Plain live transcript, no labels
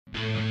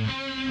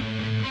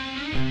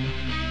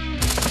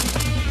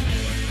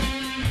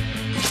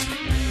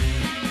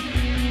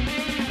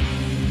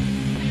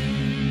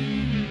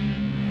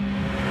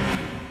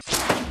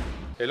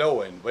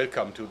Hello and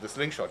welcome to the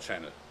Slingshot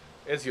Channel.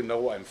 As you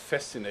know, I'm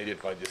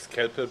fascinated by the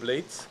scalpel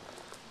blades,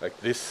 like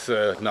this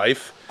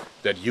knife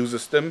that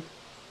uses them.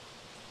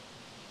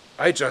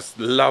 I just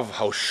love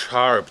how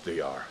sharp they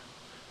are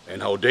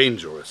and how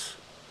dangerous.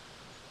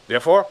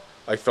 Therefore,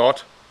 I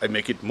thought I'd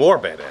make it more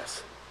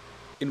badass.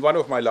 In one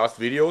of my last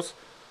videos,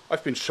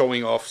 I've been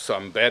showing off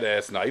some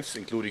badass knives,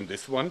 including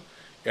this one,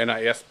 and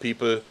I asked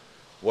people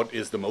what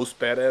is the most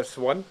badass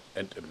one,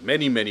 and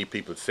many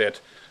people said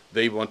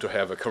they want to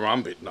have a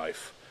Karambit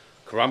knife.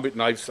 Karambit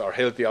knives are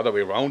held the other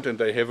way around and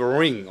they have a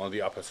ring on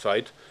the upper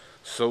side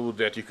so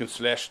that you can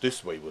slash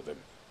this way with them.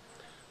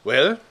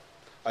 Well,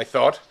 I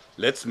thought,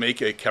 let's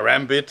make a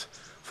Karambit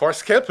for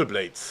scalpel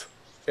blades.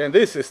 And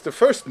this is the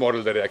first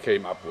model that I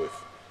came up with.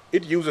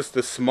 It uses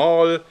the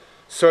small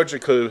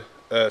surgical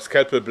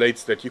scalpel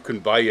blades that you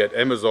can buy at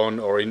Amazon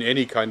or in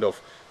any kind of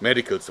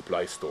medical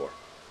supply store.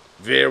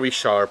 Very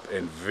sharp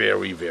and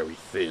very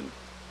thin.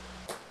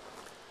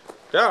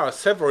 There are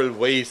several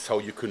ways how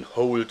you can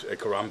hold a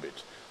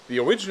Karambit. The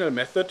original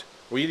method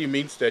really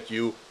means that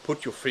you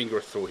put your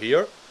finger through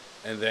here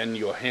and then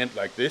your hand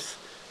like this,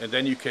 and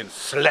then you can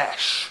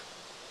slash.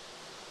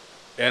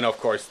 And of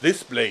course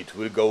this blade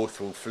will go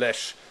through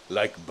flesh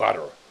like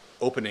butter,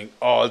 opening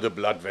all the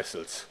blood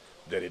vessels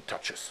that it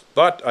touches.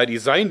 But I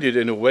designed it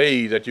in a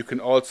way that you can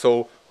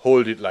also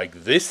hold it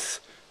like this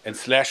and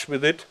slash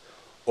with it,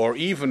 or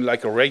even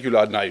like a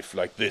regular knife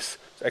like this.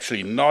 It's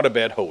actually not a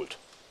bad hold.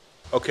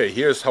 Okay,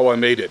 here's how I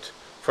made it.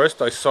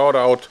 First I sawed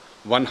out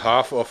one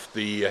half of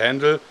the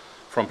handle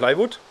from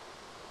plywood.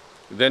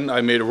 Then I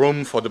made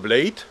room for the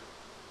blade.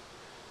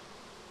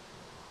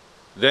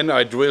 Then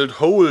I drilled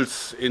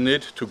holes in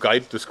it to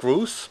guide the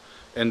screws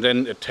and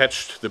then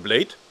attached the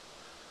blade.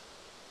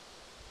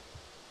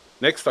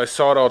 Next I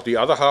sawed out the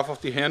other half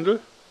of the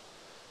handle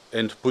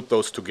and put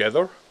those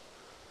together.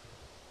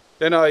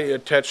 Then I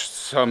attached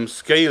some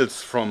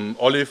scales from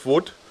olive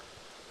wood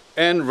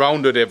and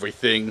rounded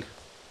everything,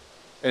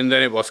 and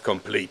then it was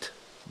complete.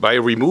 By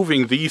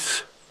removing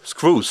these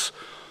screws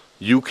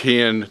you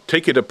can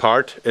take it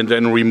apart and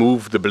then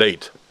remove the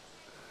blade,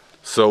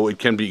 so it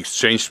can be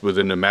exchanged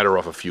within a matter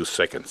of a few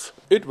seconds.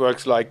 It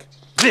works like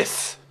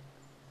this.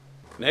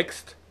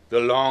 Next, the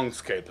long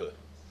scalpel.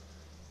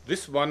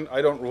 This one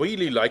I don't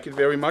really like it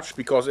very much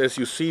because, as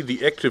you see,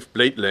 the active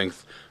blade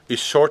length is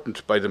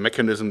shortened by the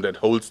mechanism that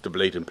holds the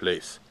blade in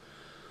place.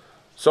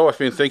 So I've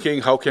been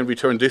thinking, how can we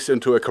turn this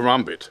into a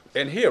Karambit?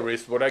 And here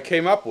is what I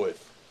came up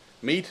with.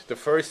 Meet the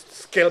first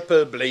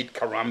scalpel blade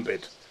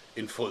Karambit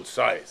in full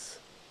size.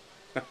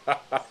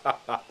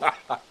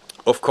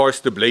 Of course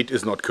the blade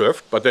is not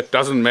curved, but that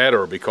doesn't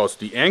matter because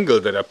the angle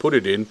that I put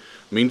it in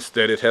means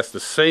that it has the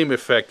same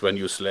effect when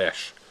you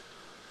slash.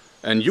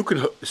 And you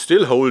can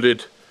still hold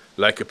it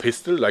like a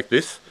pistol, like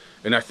this.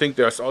 And I think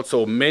there's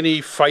also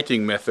many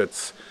fighting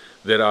methods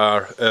that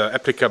are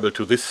applicable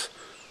to this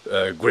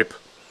grip.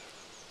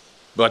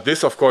 But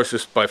this of course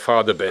is by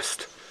far the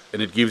best,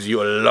 and it gives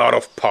you a lot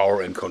of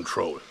power and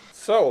control.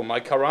 So my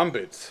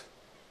Karambits,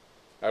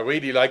 I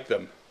really like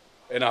them,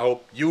 and I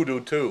hope you do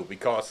too,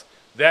 because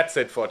that's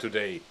it for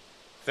today.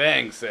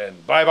 Thanks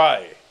and bye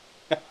bye.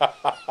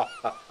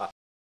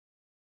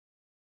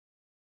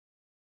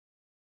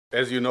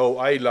 As you know,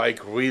 I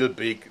like real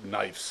big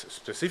knives,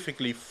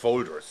 specifically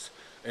folders.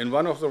 And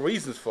one of the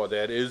reasons for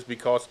that is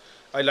because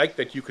I like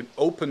that you can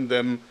open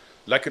them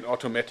like an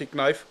automatic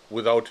knife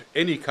without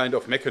any kind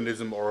of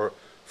mechanism or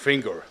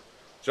finger,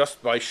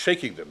 just by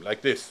shaking them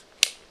like this.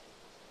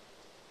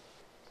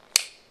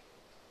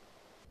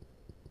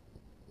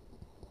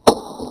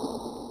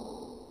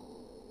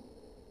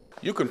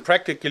 You can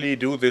practically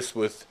do this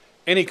with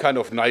any kind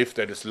of knife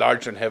that is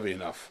large and heavy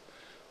enough,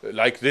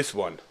 like this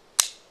one.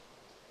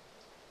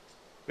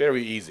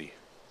 Very easy.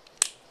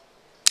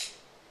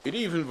 It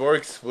even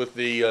works with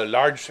the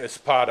large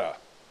espada.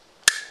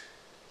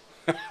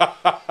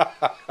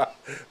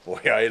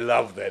 Boy, I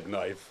love that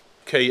knife.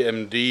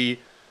 KMD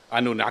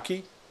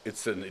Anunnaki.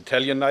 It's an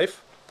Italian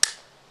knife.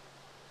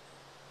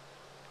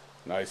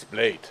 Nice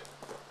blade.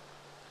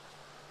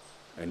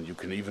 And you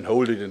can even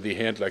hold it in the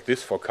hand like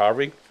this for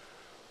carving,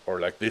 or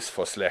like this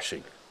for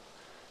slashing.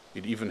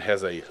 It even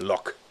has a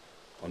lock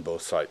on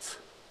both sides.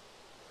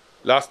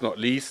 Last not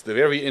least, the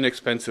very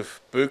inexpensive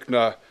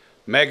Böckner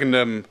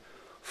Magnum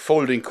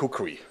folding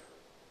kukri,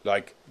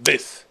 like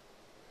this.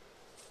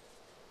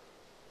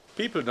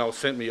 People now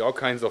send me all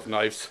kinds of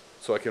knives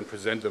so I can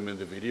present them in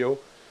the video.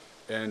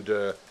 And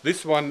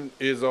this one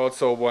is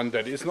also one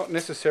that is not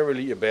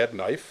necessarily a bad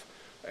knife.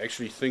 I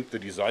actually think the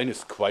design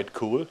is quite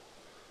cool.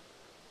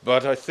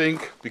 But I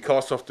think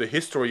because of the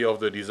history of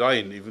the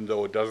design, even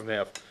though it doesn't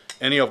have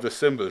any of the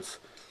symbols,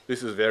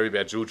 this is very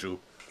bad juju.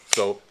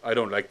 So I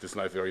don't like this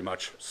knife very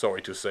much,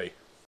 sorry to say.